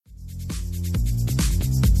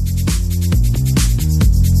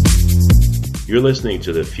You're listening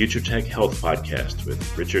to the Future Tech Health Podcast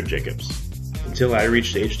with Richard Jacobs. Until I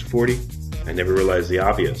reached age 40, I never realized the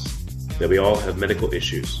obvious, that we all have medical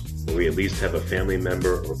issues, or we at least have a family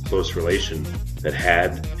member or close relation that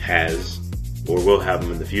had, has, or will have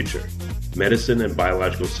them in the future. Medicine and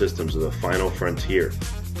biological systems are the final frontier.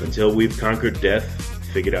 Until we've conquered death,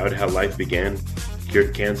 figured out how life began,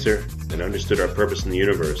 cured cancer, and understood our purpose in the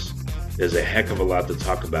universe, there's a heck of a lot to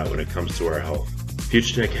talk about when it comes to our health.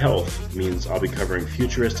 Future Tech Health means I'll be covering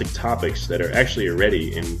futuristic topics that are actually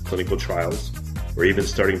already in clinical trials, or even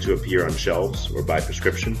starting to appear on shelves or by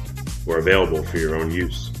prescription, or available for your own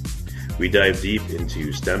use. We dive deep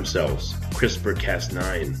into stem cells,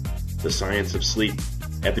 CRISPR-Cas9, the science of sleep,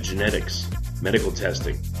 epigenetics, medical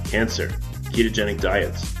testing, cancer, ketogenic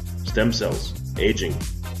diets, stem cells, aging,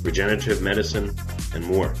 regenerative medicine, and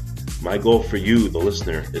more. My goal for you, the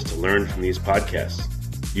listener, is to learn from these podcasts.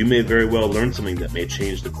 You may very well learn something that may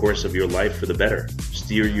change the course of your life for the better,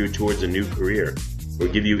 steer you towards a new career, or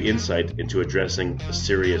give you insight into addressing a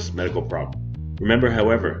serious medical problem. Remember,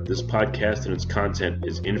 however, this podcast and its content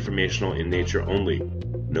is informational in nature only.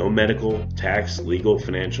 No medical, tax, legal,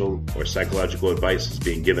 financial, or psychological advice is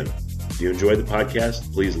being given. If you enjoy the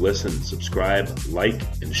podcast, please listen, subscribe, like,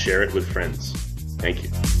 and share it with friends. Thank you.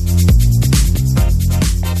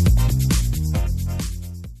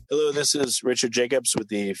 Hello, this is Richard Jacobs with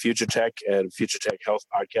the Future Tech and Future Tech Health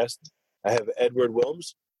Podcast. I have Edward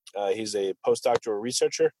Wilms. He's a postdoctoral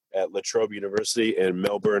researcher at La Trobe University in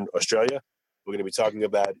Melbourne, Australia. We're going to be talking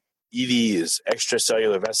about EVs,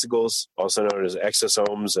 extracellular vesicles, also known as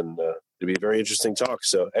exosomes, and it'll be a very interesting talk.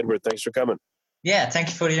 So, Edward, thanks for coming. Yeah, thank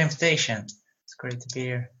you for the invitation. It's great to be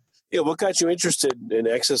here. Yeah, what got you interested in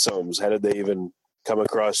exosomes? How did they even come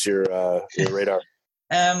across your radar?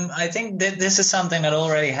 I think that this is something that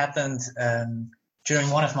already happened during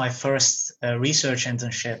one of my first research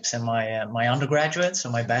internships in my undergraduate,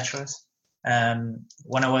 so my bachelor's,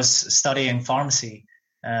 when I was studying pharmacy.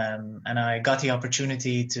 And I got the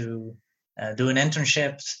opportunity to do an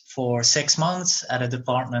internship for 6 months at a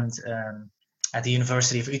department at the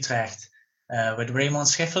University of Utrecht with Raymond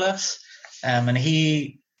Schiffelers. And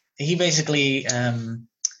he basically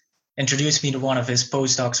introduced me to one of his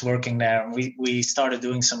postdocs working there. And we started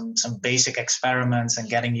doing some basic experiments and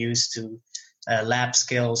getting used to lab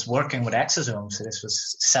skills working with exosomes. So this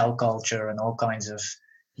was cell culture and all kinds of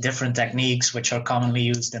different techniques which are commonly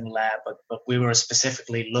used in the lab, but we were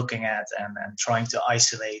specifically looking at and trying to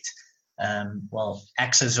isolate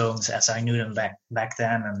exosomes as I knew them back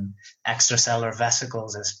then, and extracellular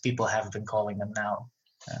vesicles as people have been calling them now.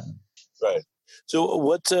 Right.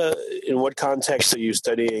 So in what context are you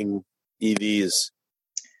studying EVs?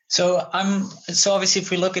 So obviously if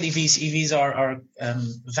we look at EVs are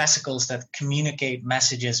vesicles that communicate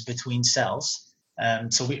messages between cells.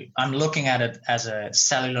 I'm looking at it as a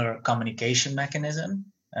cellular communication mechanism.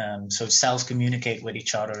 So cells communicate with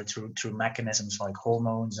each other through mechanisms like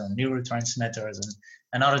hormones and neurotransmitters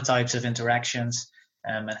and other types of interactions.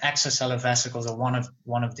 And extracellular vesicles are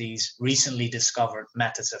one of these recently discovered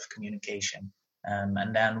methods of communication.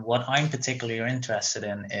 And then what I'm particularly interested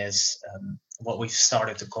in is what we've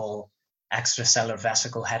started to call extracellular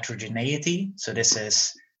vesicle heterogeneity. So this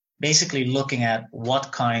is basically looking at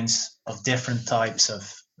what kinds of different types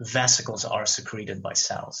of vesicles are secreted by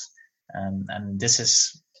cells. And this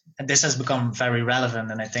has become very relevant,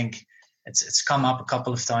 and I think it's come up a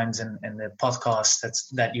couple of times in the podcast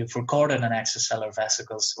that you've recorded on extracellular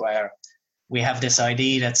vesicles, where we have this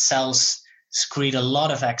idea that cells secrete a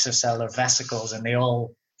lot of extracellular vesicles, and they're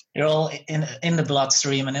all in the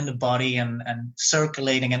bloodstream and in the body and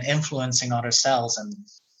circulating and influencing other cells. And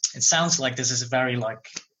it sounds like this is a very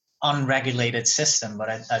unregulated system, but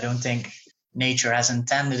I don't think nature has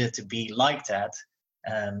intended it to be like that.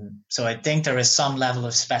 So I think there is some level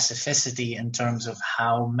of specificity in terms of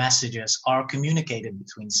how messages are communicated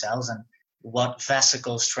between cells and what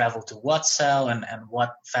vesicles travel to what cell and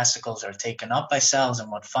what vesicles are taken up by cells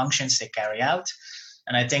and what functions they carry out.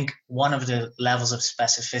 And I think one of the levels of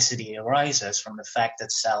specificity arises from the fact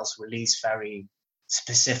that cells release very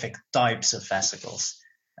specific types of vesicles.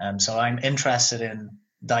 So I'm interested in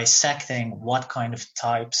dissecting what kind of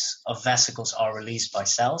types of vesicles are released by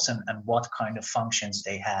cells and what kind of functions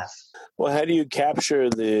they have. Well, how do you capture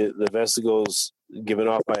the vesicles given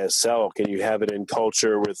off by a cell? Can you have it in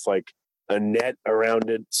culture with a net around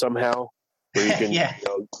it somehow where you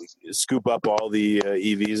can scoop up all the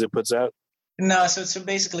EVs it puts out? No, so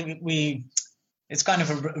basically it's kind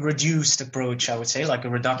of a reduced approach, I would say, like a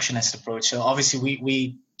reductionist approach. So obviously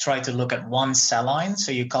we try to look at one cell line.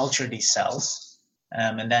 So you culture these cells.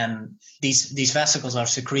 And then these vesicles are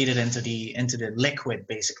secreted into the liquid,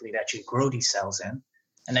 basically, that you grow these cells in.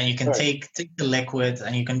 And then you can take the liquid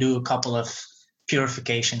and you can do a couple of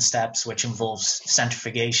purification steps, which involves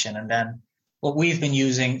centrifugation. And then what we've been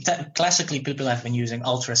using, classically, people have been using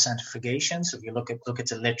ultracentrifugation. So if you look at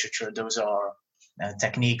the literature, those are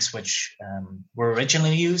techniques which were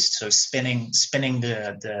originally used. So spinning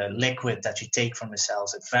the liquid that you take from the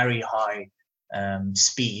cells at very high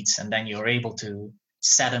speeds, and then you're able to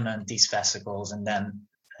sediment these vesicles and then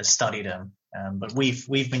study them. But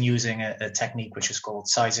we've been using a technique which is called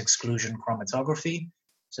size exclusion chromatography.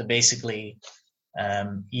 So basically,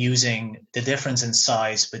 using the difference in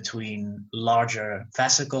size between larger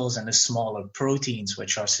vesicles and the smaller proteins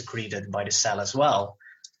which are secreted by the cell as well,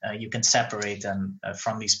 you can separate them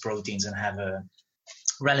from these proteins and have a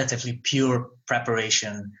relatively pure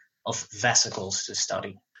preparation of vesicles to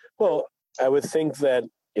study. Well, I would think that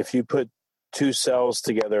if you put two cells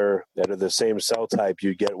together that are the same cell type,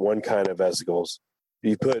 you get one kind of vesicles. If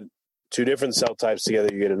you put two different cell types together,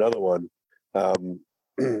 you get another one.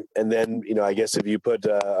 And then, I guess if you put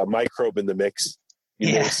a microbe in the mix,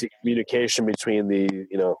 you may see communication between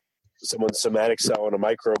someone's somatic cell and a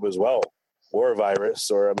microbe as well, or a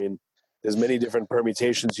virus, or, there's many different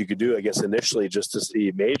permutations you could do, I guess, initially just to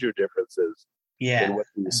see major differences in what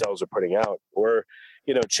the cells are putting out, or,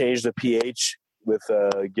 change the pH with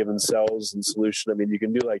given cells in solution. You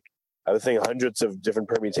can do I would think hundreds of different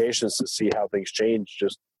permutations to see how things change.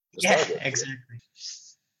 Exactly.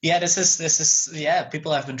 Yeah, this is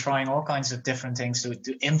people have been trying all kinds of different things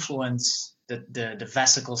to influence the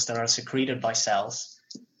vesicles that are secreted by cells,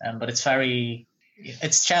 but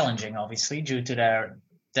it's challenging, obviously, due to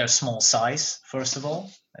their small size. First of all,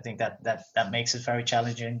 I think that makes it very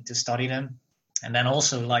challenging to study them, and then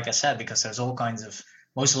also, like I said, because there's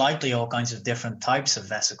most likely all kinds of different types of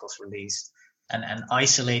vesicles released, and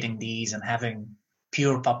isolating these and having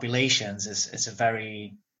pure populations is a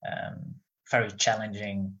very very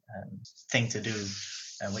challenging thing to do,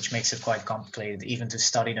 which makes it quite complicated, even to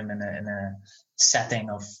study them in a setting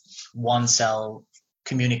of one cell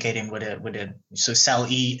communicating with so cell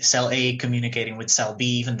A communicating with cell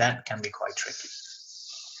B. Even that can be quite tricky.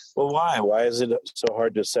 Well, why? Why is it so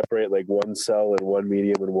hard to separate one cell in one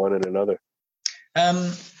medium and one in another?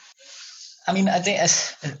 I think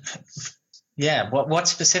what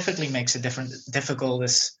specifically makes it difficult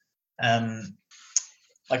is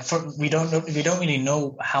we don't really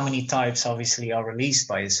know how many types obviously are released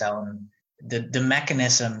by the cell, and the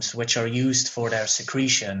mechanisms which are used for their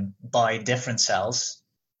secretion by different cells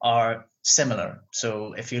are similar.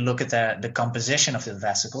 So if you look at the composition of the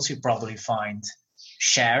vesicles, you probably find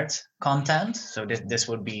shared content. So this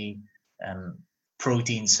would be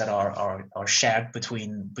proteins that are shared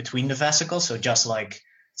between the vesicles. So just like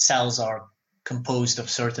cells are composed of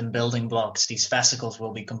certain building blocks, these vesicles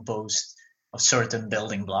will be composed of certain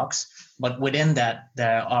building blocks. But within that,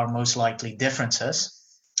 there are most likely differences.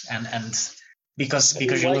 And because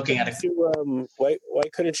you're looking at it. Why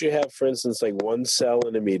couldn't you have, for instance, one cell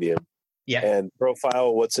in a medium and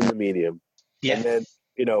profile what's in the medium? And then,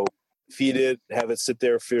 feed it, have it sit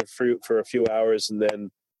there for a few hours, and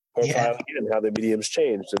then profile again how the medium's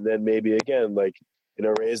changed, and then maybe again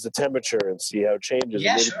raise the temperature and see how it changes.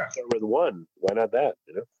 Yeah, maybe sure. Start with one. Why not that?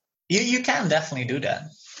 You can definitely do that,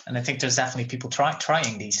 and I think there's definitely people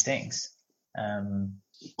trying these things.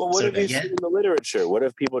 Well, what have you seen in the literature? What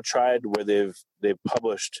have people tried where they've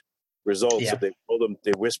published results that they told them,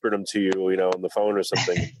 they whispered them to you, on the phone or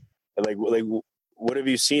something, and what have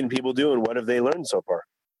you seen people do, and what have they learned so far?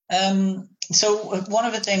 So one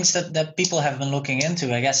of the things that people have been looking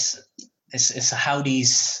into, I guess, is how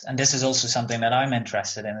these, and this is also something that I'm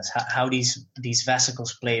interested in, is how these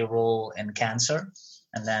vesicles play a role in cancer,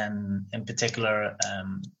 and then in particular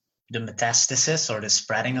the metastasis or the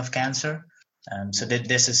spreading of cancer. So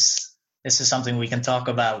this is something we can talk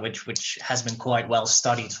about, which has been quite well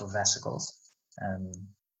studied for vesicles.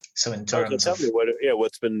 So in terms tell me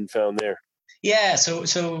what's been found there. Yeah,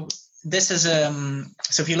 so this is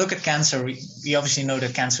so if you look at cancer, we obviously know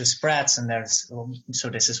that cancer spreads, and so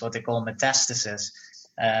this is what they call metastasis.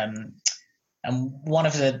 And one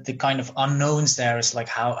of the kind of unknowns there is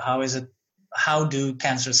how do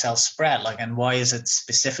cancer cells spread? And why is it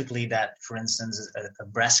specifically that, for instance, a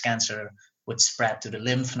breast cancer would spread to the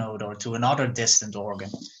lymph node or to another distant organ?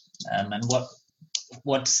 And what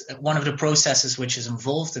one of the processes which is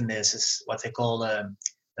involved in this is what they call a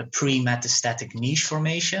pre-metastatic niche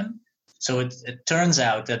formation. So it turns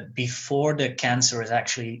out that before the cancer is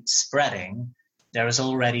actually spreading, there is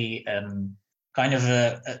already kind of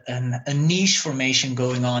a niche formation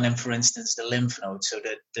going on in, for instance, the lymph node. So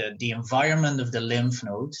that the environment of the lymph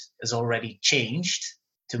node is already changed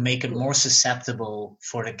to make it more susceptible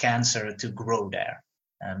for the cancer to grow there.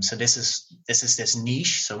 So this is this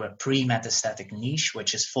niche, so a pre-metastatic niche,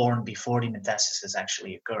 which is formed before the metastasis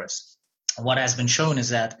actually occurs. And what has been shown is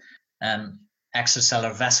that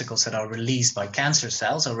extracellular vesicles that are released by cancer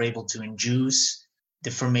cells are able to induce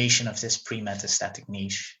the formation of this pre-metastatic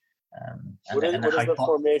niche. What does the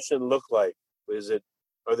formation look like?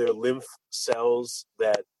 Are there lymph cells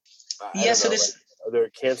that? Are there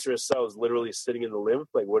cancerous cells literally sitting in the lymph?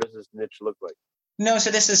 Like, what does this niche look like? No,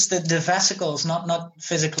 so this is the vesicles, not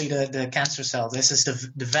physically the cancer cell. This is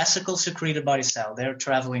the vesicles secreted by the cell. They're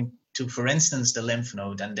traveling to, for instance, the lymph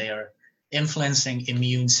node, and they are influencing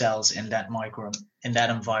immune cells in that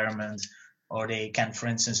environment, or they can, for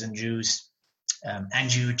instance, induce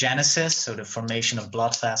angiogenesis, so the formation of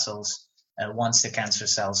blood vessels once the cancer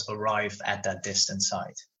cells arrive at that distant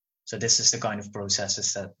site. So this is the kind of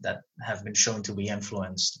processes that have been shown to be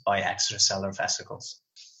influenced by extracellular vesicles.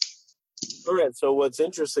 All right. So what's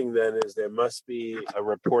interesting then is there must be a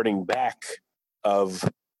reporting back of,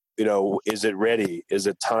 is it ready? Is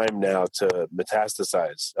it time now to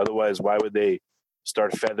metastasize? Otherwise, why would they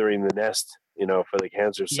start feathering the nest, for the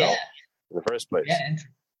cancer cell in the first place? Yeah,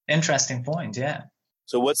 interesting point. Yeah.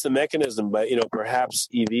 So what's the mechanism? But, perhaps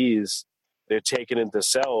EVs, they're taken into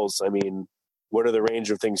cells. I mean, what are the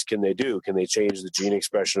range of things can they do? Can they change the gene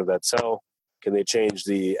expression of that cell? Can they change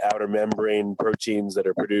the outer membrane proteins that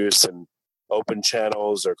are produced and open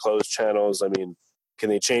channels or closed channels? I mean, can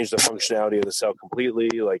they change the functionality of the cell completely?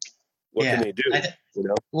 Like, what can they do? I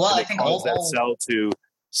think cause that cell to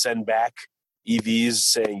send back EVs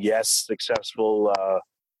saying yes, successful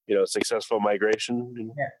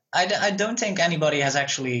migration. Yeah, I don't think anybody has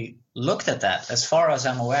actually looked at that. As far as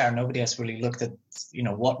I'm aware, nobody has really looked at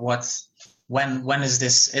when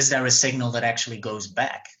is there a signal that actually goes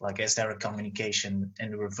back? Like, is there a communication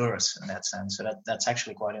in the reverse in that sense? So that's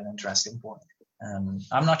actually quite an interesting point.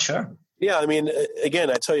 I'm not sure. Yeah, I mean,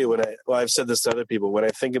 again, I tell you, I've said this to other people, when I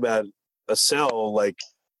think about a cell, like,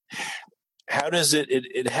 how does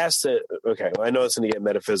it has to, okay, well, I know it's going to get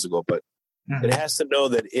metaphysical, but it has to know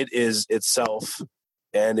that it is itself,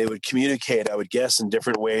 and it would communicate, I would guess, in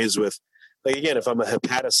different ways with, like, again, if I'm a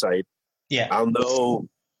hepatocyte, I'll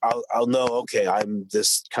know, okay, I'm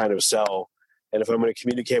this kind of cell. And if I'm going to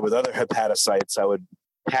communicate with other hepatocytes, I would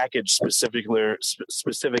package specific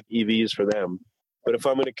EVs for them. But if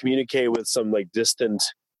I'm going to communicate with some like distant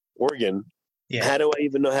organ, how do I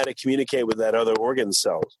even know how to communicate with that other organ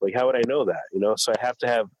cells? Like, how would I know that? So I have to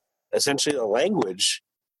have essentially a language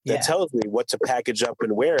that tells me what to package up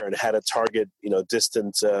and where, and how to target,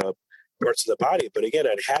 distant parts of the body. But again,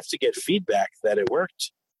 I'd have to get feedback that it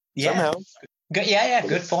worked somehow.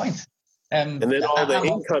 Good point. And then all the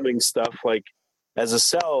incoming stuff, like, as a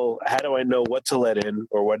cell, how do I know what to let in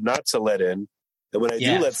or what not to let in? And when I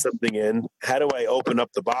do let something in, how do I open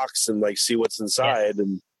up the box and like see what's inside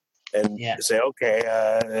and say,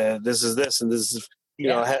 okay, this is this and this is,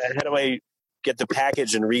 how do I get the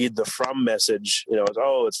package and read the from message?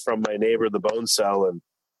 It's from my neighbor, the bone cell, and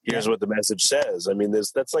here's what the message says. I mean,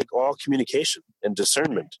 that's like all communication and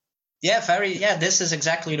discernment. This is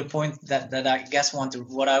exactly the point that I guess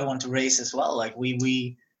what I want to raise as well. Like,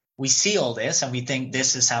 we see all this and we think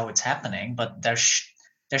this is how it's happening, but there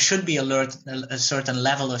should be a certain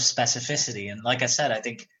level of specificity. And like I said, I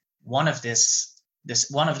think one of the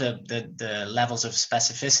levels of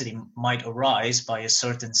specificity might arise by a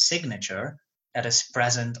certain signature that is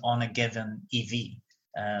present on a given EV.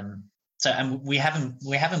 And we haven't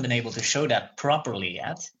been able to show that properly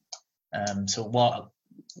yet. So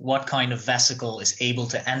what kind of vesicle is able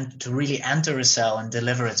to really enter a cell and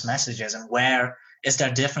deliver its messages, and where is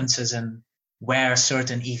there differences in where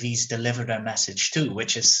certain EVs deliver their message to,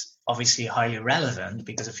 which is obviously highly relevant,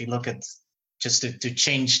 because if you look at, just to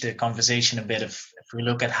change the conversation a bit, if we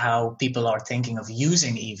look at how people are thinking of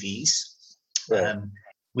using EVs,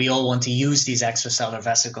 we all want to use these extracellular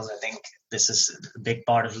vesicles. I think this is a big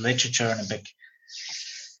part of literature and a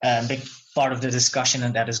big part of the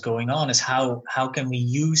discussion that is going on is how can we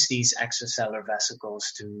use these extracellular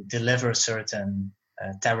vesicles to deliver certain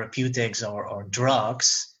therapeutics or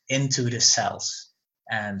drugs into the cells.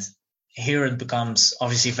 And here it becomes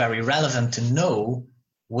obviously very relevant to know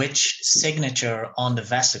which signature on the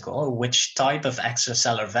vesicle or which type of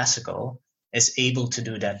extracellular vesicle is able to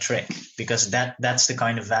do that trick, because that's the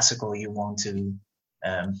kind of vesicle you want to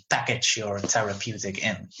package your therapeutic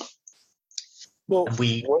in. Well, and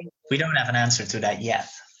we don't have an answer to that yet.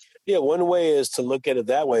 Yeah, one way is to look at it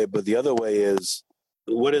that way, but the other way is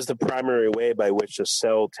what is the primary way by which a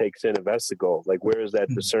cell takes in a vesicle? Like, where is that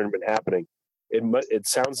discernment happening? It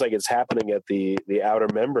sounds like it's happening at the outer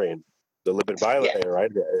membrane, the lipid bilayer,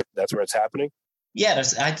 right? That's where it's happening. Yeah,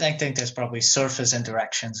 I think there's probably surface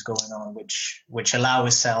interactions going on, which allow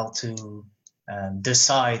a cell to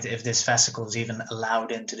decide if this vesicle is even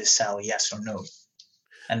allowed into the cell, yes or no.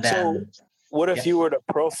 And then, so what if you were to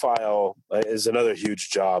profile? Is another huge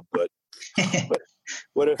job, but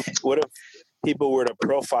what if people were to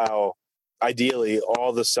profile, ideally,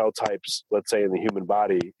 all the cell types, let's say in the human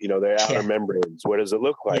body, their outer membranes? What does it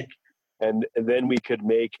look like? Yeah. And then we could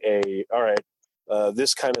make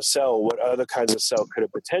this kind of cell, what other kinds of cell could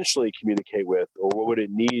it potentially communicate with, or what would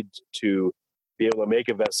it need to be able to make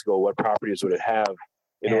a vesicle? What properties would it have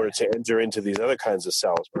in order to enter into these other kinds of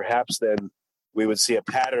cells? Perhaps then we would see a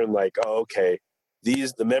pattern like,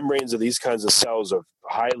 the membranes of these kinds of cells are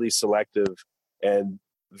highly selective and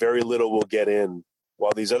very little will get in,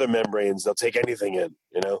 while these other membranes, they'll take anything in,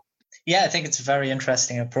 Yeah, I think it's a very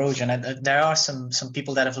interesting approach. And there are some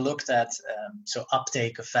people that have looked at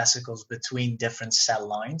uptake of vesicles between different cell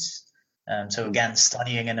lines. So again,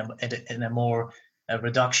 studying in a more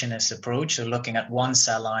reductionist approach. So looking at one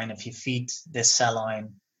cell line, if you feed this cell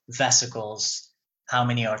line vesicles, how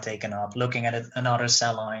many are taken up? Looking at another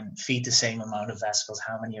cell line, feed the same amount of vesicles,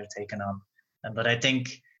 how many are taken up? But I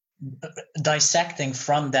think dissecting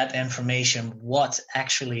from that information what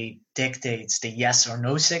actually dictates the yes or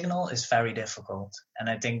no signal is very difficult. And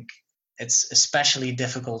I think it's especially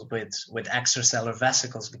difficult with extracellular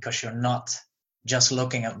vesicles because you're not just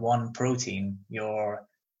looking at one protein. You're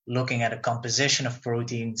looking at a composition of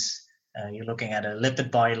proteins. You're looking at a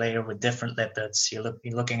lipid bilayer with different lipids. You're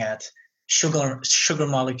looking at sugar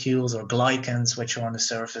molecules or glycans which are on the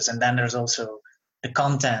surface. And then there's also the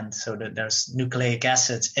content, so that there's nucleic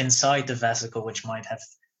acids inside the vesicle which might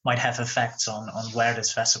have effects on where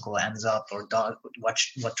this vesicle ends up or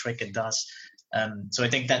what trick it does. So I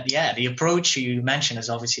think that the approach you mentioned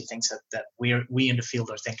is obviously things that we in the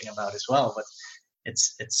field are thinking about as well, but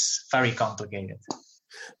it's very complicated.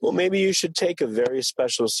 Well, maybe you should take a very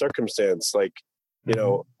special circumstance, like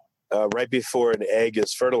right before an egg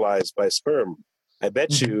is fertilized by sperm. I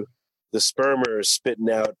bet you the sperm are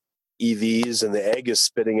spitting out EVs and the egg is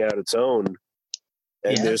spitting out its own.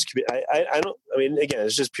 And there's, again,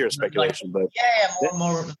 it's just pure speculation, but a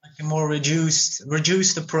more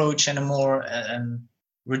reduced approach and a more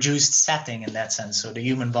reduced setting in that sense. So the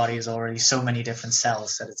human body is already so many different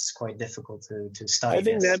cells that it's quite difficult to study. I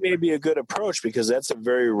think that may be a good approach because that's a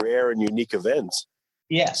very rare and unique event.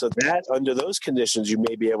 Yeah. So that under those conditions, you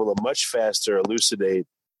may be able to much faster elucidate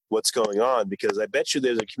what's going on, because I bet you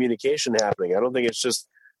there's a communication happening. I don't think it's just,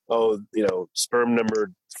 sperm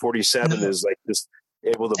number 47 is like just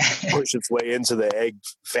able to push its way into the egg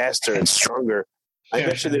faster and stronger. I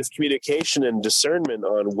bet you there's communication and discernment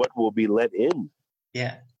on what will be let in.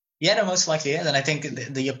 Yeah, there most likely is. And I think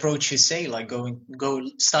the approach you say, like go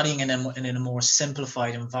studying in a more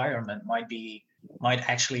simplified environment might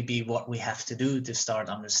actually be what we have to do to start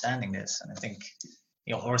understanding this. And I think,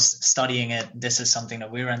 or studying it, this is something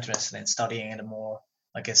that we're interested in, studying at a more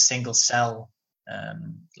like a single cell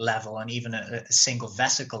level and even a single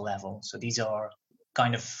vesicle level. So these are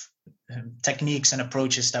kind of techniques and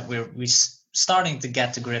approaches that we're starting to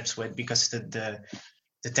get to grips with, because the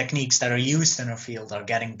techniques that are used in our field are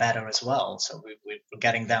getting better as well. So we're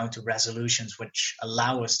getting down to resolutions which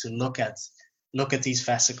allow us to look at these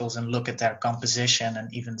vesicles and look at their composition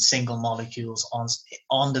and even single molecules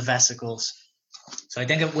on the vesicles. So I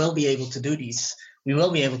think we will be able to do these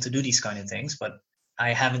kind of things, but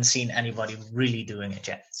I haven't seen anybody really doing it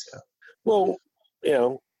yet. So. Well,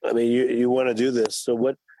 you want to do this. So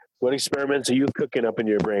what experiments are you cooking up in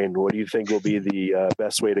your brain? What do you think will be the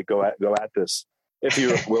best way to go at this, if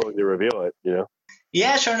you're willing to reveal it?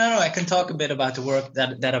 Yeah, sure. No, I can talk a bit about the work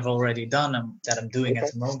that I've already done and that I'm doing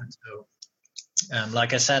at the moment. So,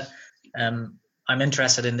 like I said, I'm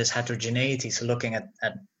interested in this heterogeneity. So looking at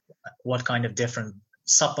what kind of different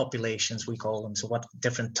subpopulations, we call them, so what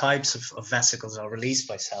different types of vesicles are released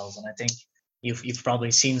by cells. And I think you've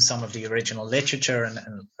probably seen some of the original literature, and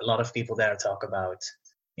a lot of people there talk about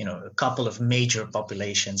a couple of major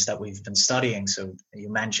populations that we've been studying. So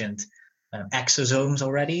you mentioned exosomes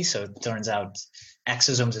already. So it turns out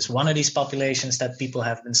exosomes is one of these populations that people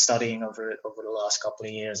have been studying over the last couple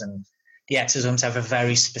of years. And the exosomes have a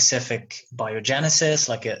very specific biogenesis,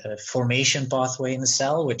 like a formation pathway in the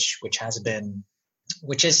cell, which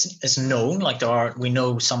is known. Like we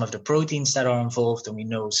know some of the proteins that are involved, and we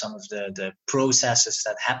know some of the processes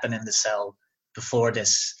that happen in the cell before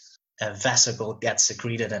this vesicle gets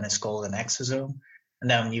secreted and is called an exosome. And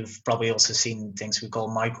then you've probably also seen things we call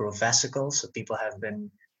microvesicles. So people have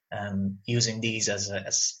been using these as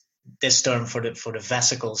this term for the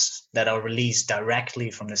vesicles that are released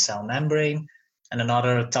directly from the cell membrane. And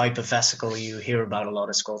another type of vesicle you hear about a lot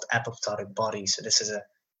is called apoptotic body. So this is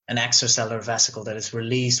an extracellular vesicle that is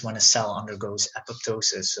released when a cell undergoes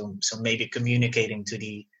apoptosis. So maybe communicating to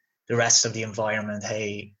the rest of the environment,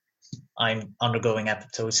 hey, I'm undergoing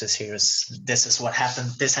apoptosis. This is what happened.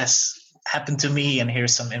 This has happened to me, and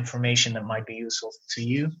here's some information that might be useful to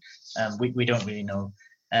you. We don't really know.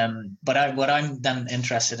 But what I'm then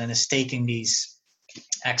interested in is taking these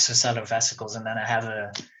extracellular vesicles, and then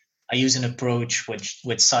I use an approach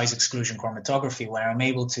with size exclusion chromatography, where I'm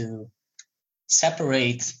able to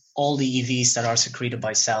separate all the EVs that are secreted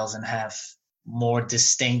by cells and have more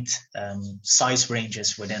distinct size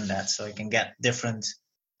ranges within that. So I can get different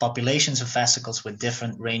populations of vesicles with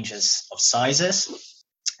different ranges of sizes.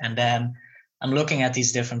 And then I'm looking at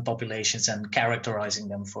these different populations and characterizing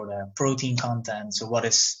them for their protein content. So what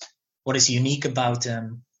is unique about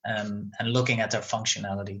them, and looking at their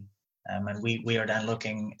functionality. And we are then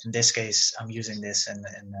looking, in this case, I'm using this in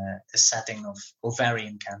a setting of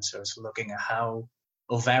ovarian cancer. So looking at how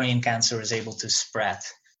ovarian cancer is able to spread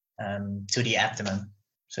to the abdomen.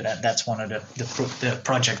 So that's one of the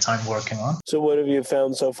projects I'm working on. So what have you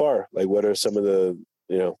found so far? Like, what are some of the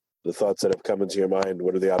thoughts that have come into your mind?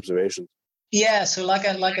 What are the observations? Yeah, so like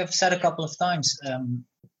I've said a couple of times,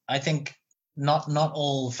 I think not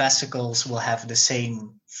all vesicles will have the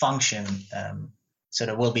same function. So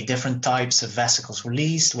there will be different types of vesicles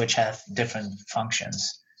released which have different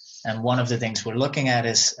functions. And one of the things we're looking at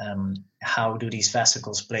is how do these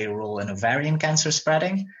vesicles play a role in ovarian cancer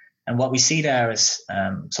spreading? And what we see there is,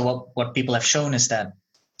 so what people have shown is that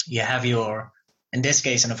you have in this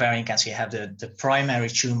case, in ovarian cancer, you have the primary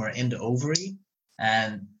tumor in the ovary,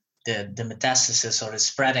 and the metastasis or the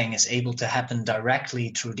spreading is able to happen directly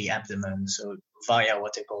through the abdomen, so via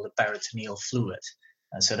what they call the peritoneal fluid.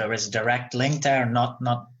 So there is a direct link there, not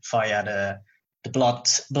via the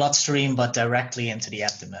bloodstream, but directly into the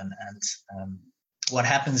abdomen. And what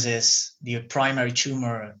happens is the primary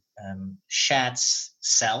tumor sheds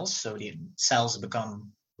cells, so the cells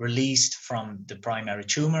become released from the primary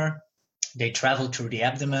tumor. They travel through the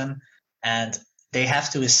abdomen, and they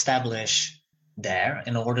have to establish there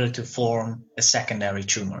in order to form a secondary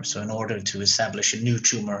tumor. So in order to establish a new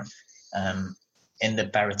tumor in the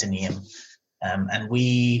peritoneum. And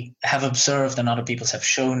we have observed, and other people have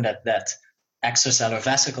shown, that extracellular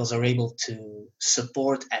vesicles are able to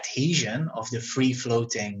support adhesion of the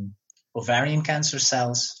free-floating ovarian cancer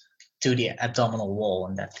cells to the abdominal wall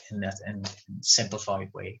in that simplified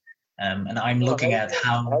way. And I'm looking at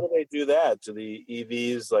how do they do that? Do the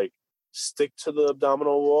EVs stick to the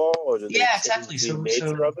abdominal wall, or do they exactly. So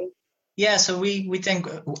it? We think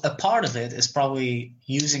a part of it is probably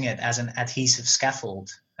using it as an adhesive scaffold,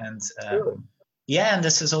 and and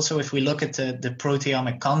this is also, if we look at the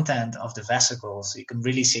proteomic content of the vesicles, you can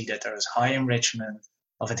really see that there is high enrichment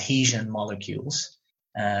of adhesion molecules,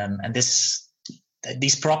 and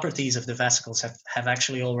these properties of the vesicles have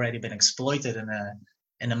actually already been exploited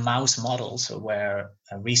in a mouse model, so where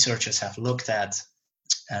researchers have looked at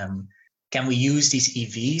can we use these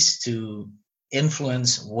EVs to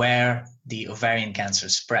influence where the ovarian cancer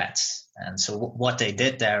spreads. And so what they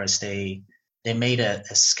did there is they made a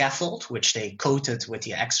scaffold which they coated with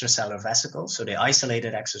the extracellular vesicles. So they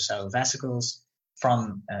isolated extracellular vesicles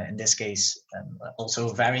from, in this case, also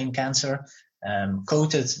ovarian cancer,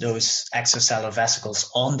 coated those extracellular vesicles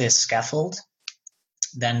on this scaffold.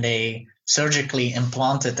 Then they surgically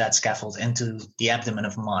implanted that scaffold into the abdomen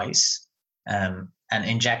of mice and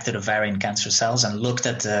injected ovarian cancer cells and looked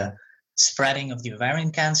at the spreading of the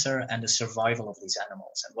ovarian cancer and the survival of these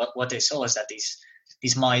animals. And what they saw is that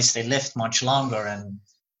these mice, they lived much longer. And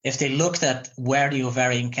if they looked at where the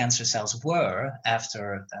ovarian cancer cells were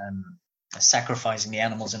after sacrificing the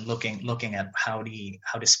animals and looking at how the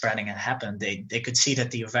spreading had happened, they could see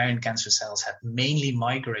that the ovarian cancer cells had mainly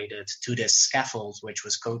migrated to this scaffold, which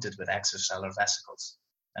was coated with extracellular vesicles.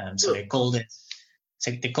 So they call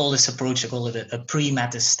this approach, they call it a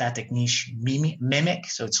pre-metastatic niche mimic.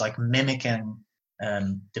 So it's like mimicking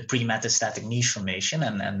the pre-metastatic niche formation,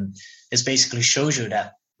 and this basically shows you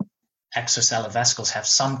that extracellular vesicles have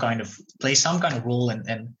play some kind of role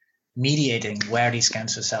in mediating where these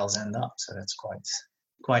cancer cells end up. So that's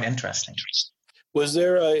quite interesting. Was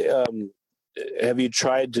there have you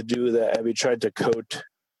tried to do that? Have you tried to coat,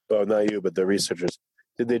 well, not you, but the researchers,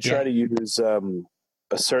 did they try to use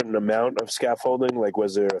a certain amount of scaffolding? Like,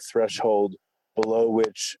 was there a threshold below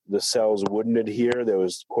which the cells wouldn't adhere? There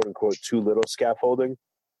was, quote unquote, too little scaffolding?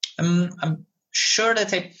 sure that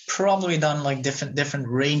they probably done like different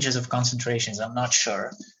ranges of concentrations. I'm not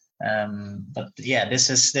sure, but yeah, this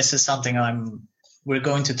is something we're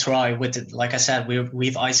going to try with it. Like I said,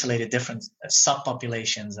 we've isolated different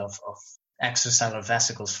subpopulations of extracellular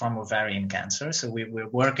vesicles from ovarian cancer. So we're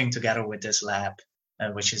working together with this lab,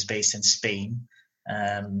 which is based in Spain.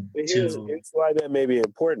 Here's why that may be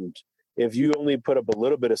important. If you only put up a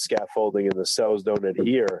little bit of scaffolding and the cells don't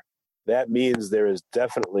adhere, that means there is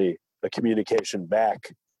definitely a communication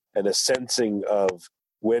back and a sensing of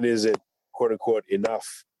when is it, quote unquote,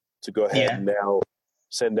 enough to go ahead and now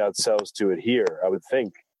send out cells to adhere, I would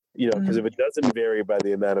think. Because if it doesn't vary by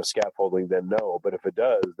the amount of scaffolding, then no. But if it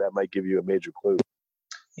does, that might give you a major clue.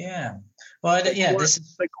 Yeah. Well, this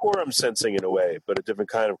is like quorum sensing in a way, but a different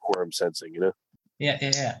kind of quorum sensing,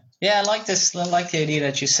 Yeah. I like this. I like the idea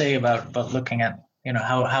that you say about looking at,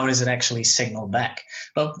 how does it actually signal back?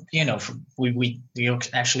 But,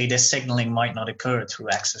 actually this signaling might not occur through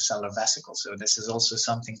extracellular vesicles. So this is also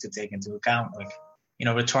something to take into account. Like,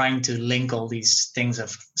 we're trying to link all these things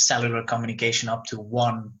of cellular communication up to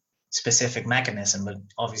one specific mechanism, but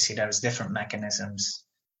obviously there's different mechanisms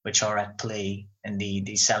which are at play in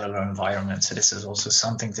the cellular environment. So this is also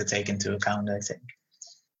something to take into account, I think.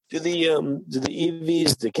 Do the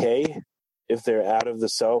EVs decay if they're out of the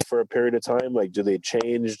cell for a period of time? Like, do they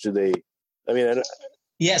change? So you mean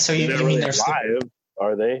they're alive?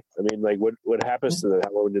 Are they? I mean, like, what happens to them?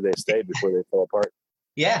 How long do they stay before they fall apart?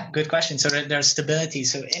 Yeah, good question. So there's stability.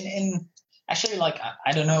 So in actually, like,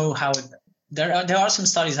 I don't know how there are some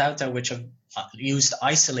studies out there which have used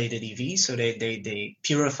isolated EVs. So they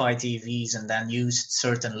purified EVs and then used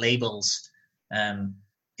certain labels,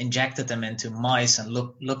 injected them into mice and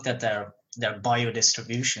looked at their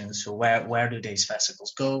biodistribution. So where do these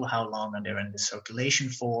vesicles go? How long are they in the circulation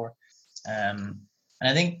for? And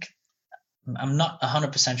I think I'm not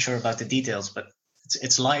 100% sure about the details, but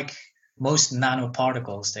it's like most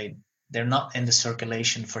nanoparticles, they're not in the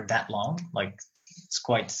circulation for that long. Like, it's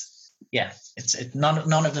quite,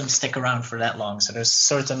 none of them stick around for that long. So there's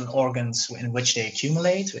certain organs in which they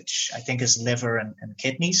accumulate, which I think is liver and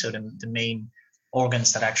kidney. So the main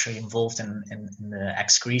organs that are actually involved in the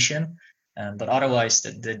excretion. But otherwise,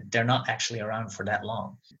 they're not actually around for that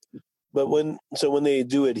long. But when they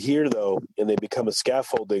do adhere, though, and they become a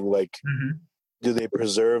scaffolding, like, do they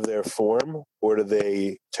preserve their form, or do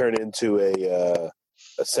they turn into a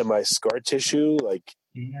semi-scar tissue? Like,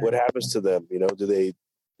 what happens to them? Do they,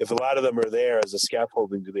 if a lot of them are there as a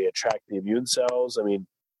scaffolding, do they attract the immune cells? I mean,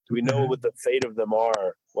 do we know what the fate of them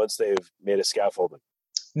are once they've made a scaffolding?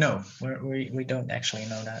 No, we don't actually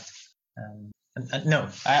know that. No,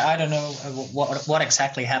 I don't know what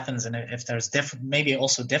exactly happens, and if there's maybe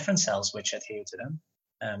also different cells which adhere to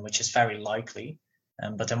them, which is very likely.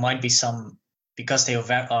 But there might be some, because they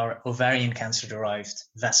are ovarian cancer-derived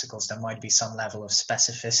vesicles, there might be some level of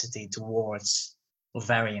specificity towards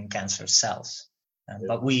ovarian cancer cells.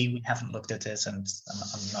 But we haven't looked at this, and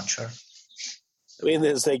I'm not sure. I mean,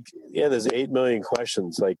 there's 8 million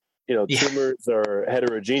questions. Like, tumors are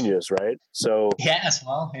heterogeneous, right? So as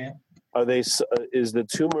well. Are they? Is the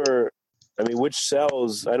tumor? I mean, which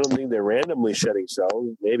cells? I don't think they're randomly shedding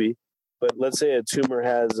cells. Maybe, but let's say a tumor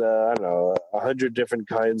has 100 different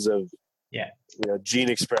kinds of gene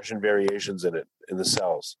expression variations in the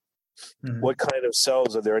cells. What kind of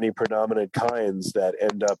cells are there? Any predominant kinds that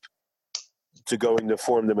end up going to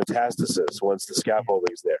form the metastasis once the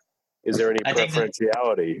scaffolding's there? Is there any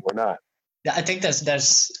preferentiality or not? Yeah, I think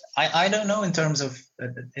there's I don't know in terms of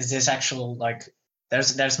is this actual, like,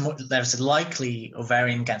 there's likely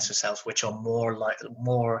ovarian cancer cells which are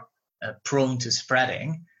more prone to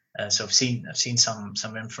spreading. So I've seen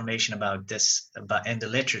some information about this in the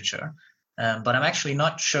literature, but I'm actually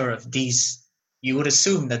not sure if these. You would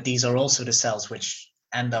assume that these are also the cells which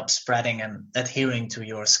end up spreading and adhering to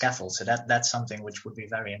your scaffold. So that's something which would be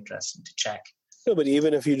very interesting to check. No, but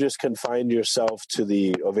even if you just confined yourself to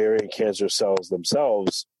the ovarian cancer cells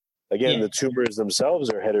themselves, again, the tumors themselves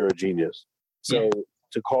are heterogeneous. So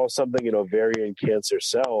to call something an ovarian cancer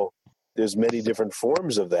cell, there's many different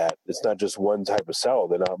forms of that. It's not just one type of cell.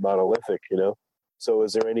 They're not monolithic, So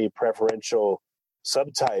is there any preferential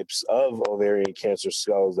subtypes of ovarian cancer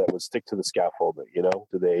cells that would stick to the scaffolding?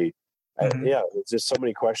 Do they? It's just so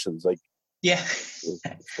many questions. Like, it's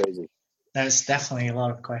crazy. There's definitely a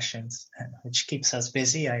lot of questions, which keeps us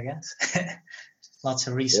busy, I guess. Lots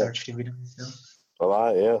of research to be done. A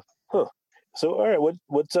lot, yeah. Huh. So, all right,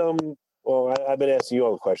 well, I've been asking you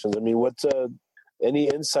all the questions. I mean, any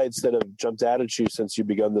insights that have jumped out at you since you've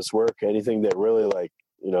begun this work? Anything that really,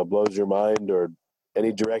 blows your mind, or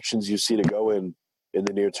any directions you see to go in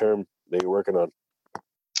the near term that you're working on?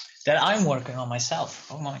 that I'm working on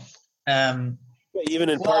myself. Oh my. Even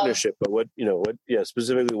in partnership, but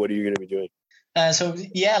specifically, what are you going to be doing?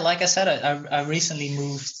 Like I said, I recently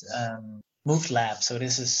moved lab. So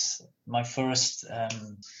this is my first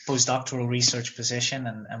postdoctoral research position,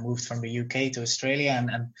 and moved from the UK to Australia.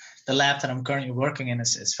 And the lab that I'm currently working in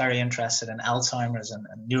is very interested in Alzheimer's and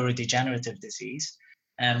neurodegenerative disease.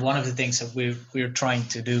 And one of the things that we're trying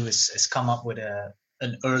to do is come up with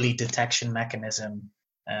an early detection mechanism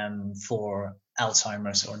for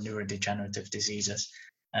Alzheimer's or neurodegenerative diseases.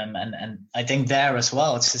 And I think there as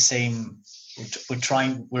well, it's the same.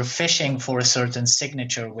 We're fishing for a certain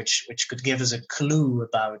signature which could give us a clue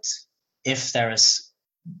about if there is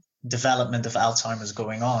development of Alzheimer's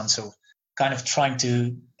going on. So kind of trying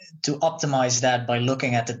to optimize that by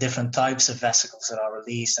looking at the different types of vesicles that are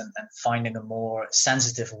released and finding a more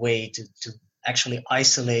sensitive way to actually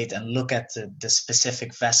isolate and look at the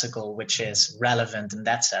specific vesicle which is relevant in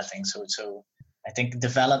that setting. So I think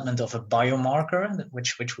development of a biomarker,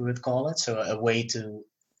 which we would call it, so a way to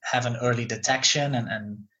have an early detection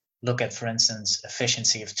and look at, for instance,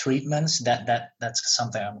 efficiency of treatments. That's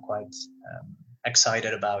something I'm quite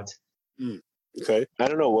excited about. Okay. I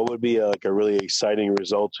don't know, what would be a really exciting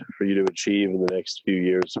result for you to achieve in the next few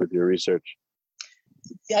years with your research?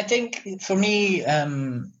 Yeah, I think for me,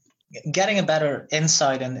 getting a better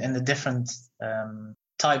insight in the different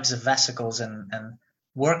types of vesicles and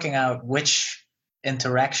working out which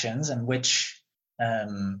interactions and which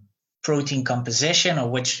protein composition or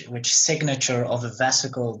which signature of a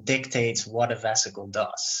vesicle dictates what a vesicle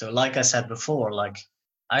does. So like I said before,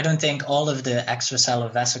 I don't think all of the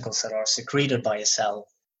extracellular vesicles that are secreted by a cell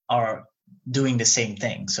are doing the same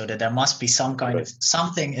thing. So that there must be some kind of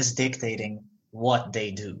something is dictating what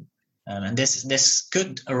they do. And this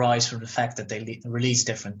could arise from the fact that they release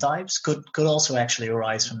different types. Could also actually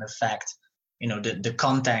arise from the fact, the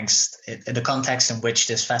context in which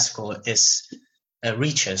this vesicle is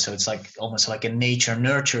reaches. So it's almost like a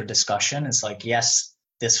nature-nurture discussion. It's yes,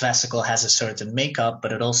 this vesicle has a certain makeup,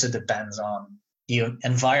 but it also depends on the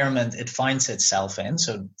environment it finds itself in.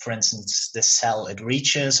 So, for instance, the cell it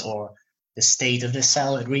reaches or the state of the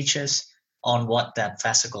cell it reaches on what that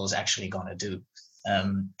vesicle is actually going to do.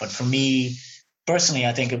 But for me personally,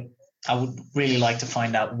 I think I would really like to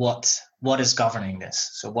find out what is governing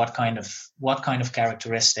this. So what kind of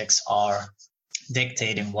characteristics are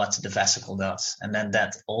dictating what the vesicle does, and then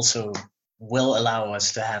that also will allow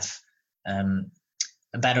us to have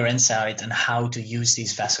a better insight on how to use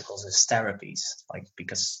these vesicles as therapies.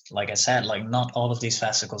 Because like I said, not all of these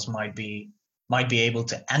vesicles might be able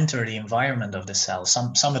to enter the environment of the cell.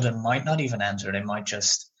 Some of them might not even enter. They might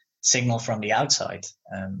just signal from the outside.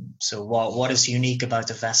 So what is unique about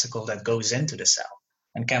the vesicle that goes into the cell?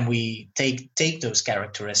 And can we take those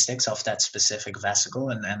characteristics of that specific vesicle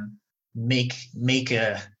and make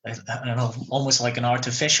a I don't know, almost like an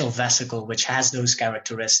artificial vesicle which has those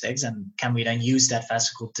characteristics, and can we then use that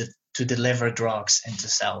vesicle to deliver drugs into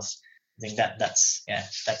cells? I think that's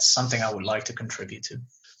something I would like to contribute to.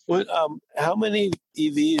 Well, how many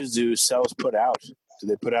EVs do cells put out? Do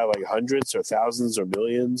they put out hundreds or thousands or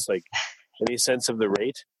millions? Any sense of the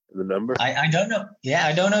rate and the number? I don't know. Yeah,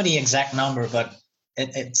 I don't know the exact number, but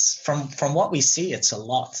it's from what we see, it's a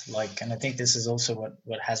lot. And I think this is also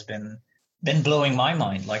what has been blowing my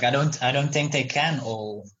mind. I don't think they can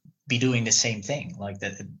all be doing the same thing.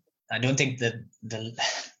 I don't think that the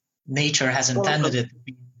nature has intended it to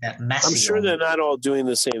be that messy. I'm sure they're not all doing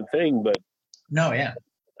the same thing, but no, yeah.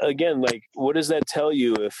 Again, what does that tell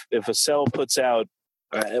you if a cell puts out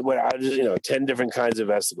 10 different kinds of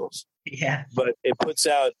vesicles? Yeah. But it puts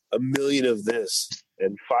out 1 million of this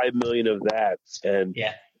and 5 million of that, and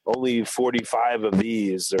only 45 of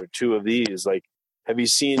these or 2 of these. Have you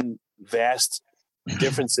seen vast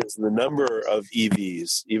differences in the number of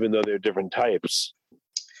EVs, even though they're different types?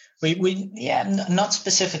 Not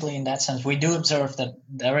specifically in that sense. We do observe that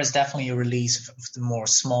there is definitely a release of the more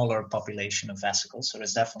smaller population of vesicles. So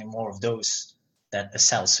there's definitely more of those that a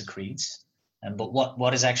cell secretes. But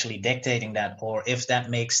what is actually dictating that, or if that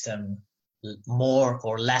makes them more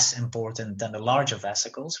or less important than the larger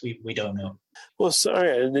vesicles, we don't know. Well,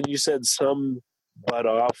 sorry, and then you said some bud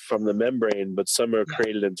off from the membrane, but some are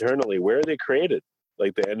created internally. Where are they created?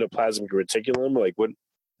 The endoplasmic reticulum? What?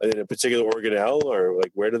 In a particular organelle, or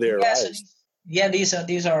where do they arise? These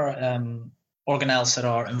are organelles that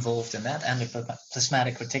are involved in that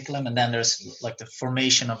endoplasmatic reticulum, and then there's the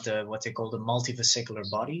formation of what they call the multivesicular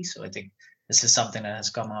body. So I think this is something that has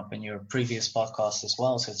come up in your previous podcast as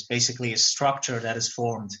well. So it's basically a structure that is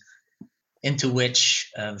formed into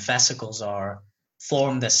which vesicles are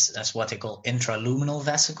formed as what they call intraluminal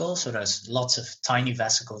vesicles. So there's lots of tiny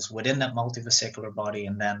vesicles within that multivesicular body,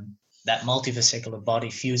 and then that multivesicular body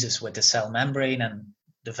fuses with the cell membrane, and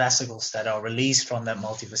the vesicles that are released from that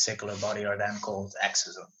multivesicular body are then called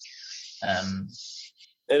exosomes. And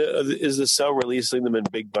is the cell releasing them in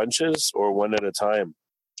big bunches or one at a time?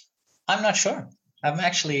 I'm not sure. I'm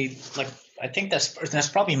actually I think there's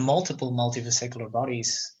probably multiple multivesicular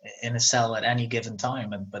bodies in a cell at any given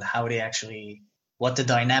time, but how they actually, what the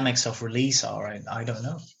dynamics of release are, I don't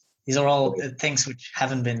know. These are all things which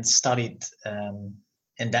haven't been studied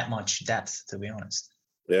in that much depth, to be honest.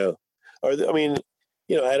 Yeah.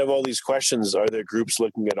 Out of all these questions, are there groups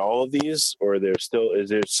looking at all of these, or is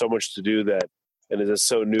there so much to do that, and is it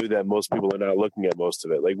so new that most people are not looking at most of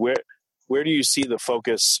it? Like where do you see the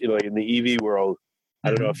focus, in the EV world? I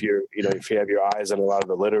don't know if if you have your eyes on a lot of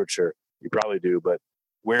the literature, you probably do, but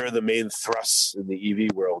where are the main thrusts in the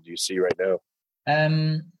EV world you see right now?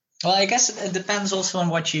 Well, I guess it depends also on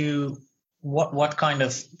what kind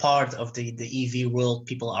of part of the EV world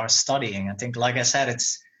people are studying. I think, like I said,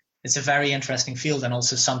 it's a very interesting field, and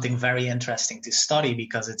also something very interesting to study,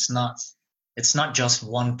 because it's not just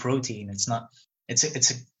one protein. It's a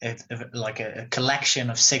collection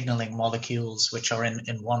of signaling molecules which are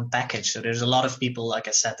in one package. So there's a lot of people, like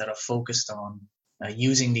I said, that are focused on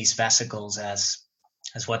using these vesicles as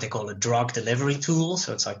what they call a drug delivery tool.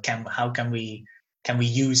 So it's like, how can we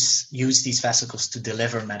use these vesicles to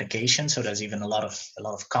deliver medication? So there's even a lot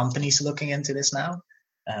of companies looking into this now.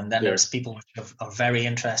 And then there's people who are very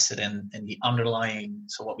interested in the underlying,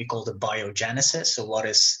 so what we call the biogenesis. So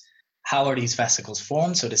how are these vesicles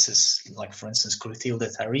formed? So this is, like, for instance, Clotilde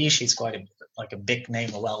Tari. She's quite a big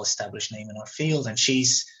name, a well-established name in our field, and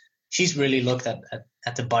she's really looked at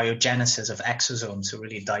the biogenesis of exosomes, so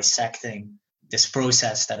really dissecting this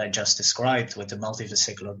process that I just described with the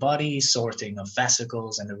multivesicular body, sorting of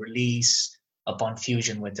vesicles, and the release upon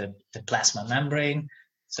fusion with the plasma membrane.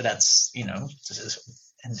 So that's, in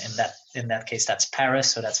that case, that's Paris,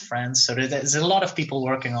 so that's France. So there's a lot of people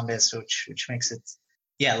working on this, which makes it,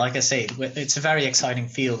 like I say, it's a very exciting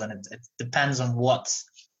field, and it depends on what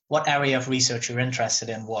area of research you're interested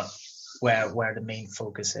in, where the main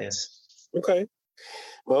focus is. Okay.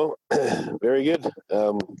 Well, very good.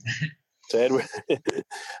 So Edward,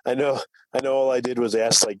 I know all I did was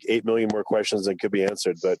ask like 8 million more questions that could be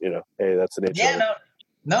answered, but hey, that's the nature of it.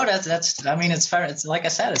 No, that's. I mean, it's like I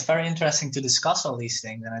said, it's very interesting to discuss all these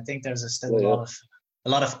things, and I think there's still a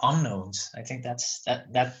lot of unknowns. I think that's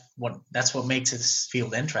what makes this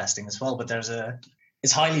field interesting as well. But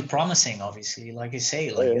it's highly promising, obviously. Like you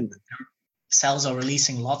say, cells are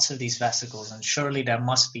releasing lots of these vesicles, and surely there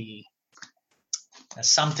must be a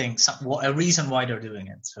reason why they're doing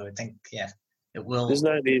it. So I think, it will. There's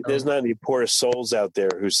not any poor souls out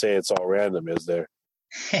there who say it's all random, is there?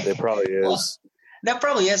 There probably is. Well, there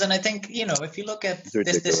probably is, and I think, if you look at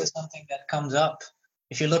this is something that comes up.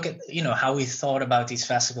 If you look at, how we thought about these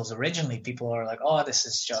vesicles originally, people are like, oh, this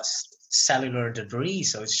is just cellular debris.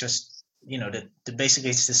 So it's just,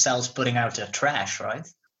 basically it's the cells putting out their trash, right?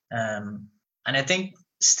 And I think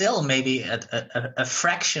still maybe a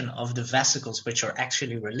fraction of the vesicles which are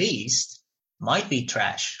actually released might be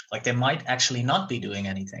trash. Like, they might actually not be doing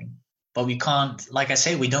anything. But we can't, like I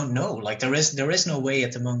say, we don't know. Like, there is no way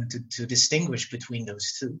at the moment to distinguish between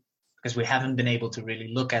those two, because we haven't been able to really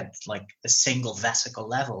look at like a single vesicle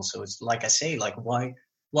level. So it's like I say, like, why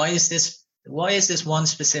is this one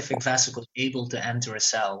specific vesicle able to enter a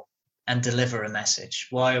cell and deliver a message?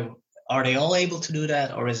 Why are they all able to do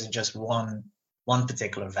that, or is it just one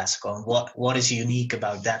particular vesicle? And what is unique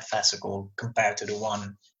about that vesicle compared to the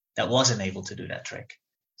one that wasn't able to do that trick?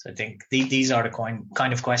 So I think these are the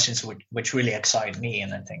kind of questions which really excite me,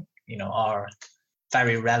 and I think are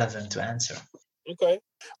very relevant to answer. Okay.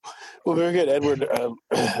 Well, very good, Edward.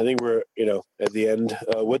 I think we're, at the end.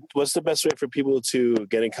 What's the best way for people to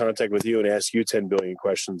get in contact with you and ask you 10 billion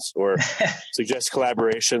questions, or suggest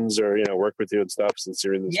collaborations, or, work with you and stuff, since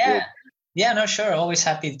you're in this field? Yeah, no, sure. Always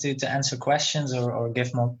happy to answer questions or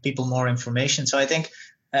give people more information. So I think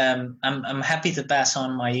I'm happy to pass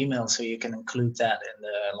on my email, so you can include that in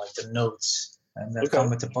the notes and that come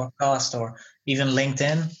with the podcast, or even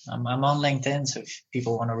LinkedIn. I'm on LinkedIn, so if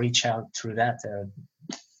people want to reach out through that, they're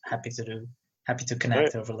happy to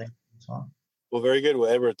connect over LinkedIn as well. Well, very good. Well,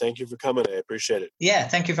 Edward, thank you for coming. I appreciate it. Yeah,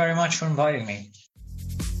 thank you very much for inviting me.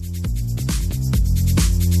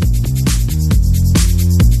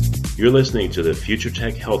 You're listening to the Future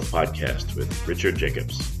Tech Health Podcast with Richard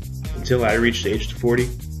Jacobs. Until I reached age 40,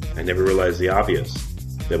 I never realized the obvious,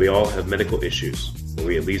 that we all have medical issues, or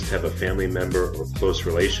we at least have a family member or close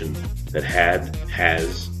relation that has,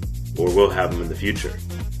 or will have them in the future.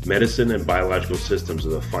 Medicine and biological systems are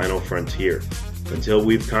the final frontier. Until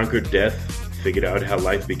we've conquered death, figured out how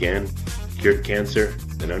life began, cured cancer,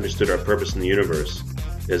 and understood our purpose in the universe,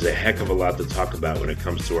 there's a heck of a lot to talk about when it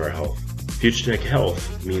comes to our health. Future Tech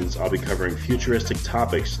Health means I'll be covering futuristic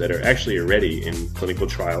topics that are actually already in clinical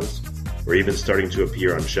trials, or even starting to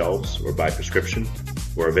appear on shelves or by prescription,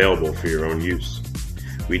 or available for your own use.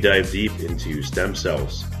 We dive deep into stem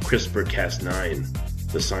cells,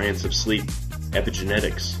 CRISPR-Cas9, the science of sleep,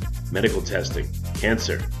 epigenetics, medical testing,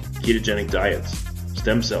 cancer, ketogenic diets,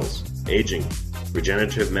 stem cells, aging,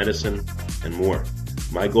 regenerative medicine, and more.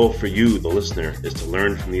 My goal for you, the listener, is to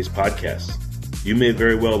learn from these podcasts. You may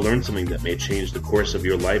very well learn something that may change the course of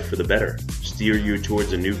your life for the better, steer you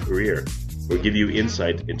towards a new career, or give you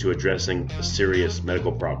insight into addressing a serious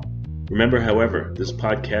medical problem. Remember, however, this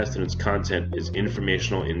podcast and its content is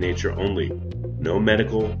informational in nature only. No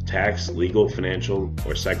medical, tax, legal, financial,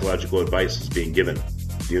 or psychological advice is being given.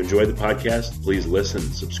 If you enjoy the podcast, please listen,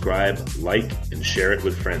 subscribe, like, and share it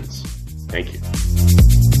with friends. Thank you.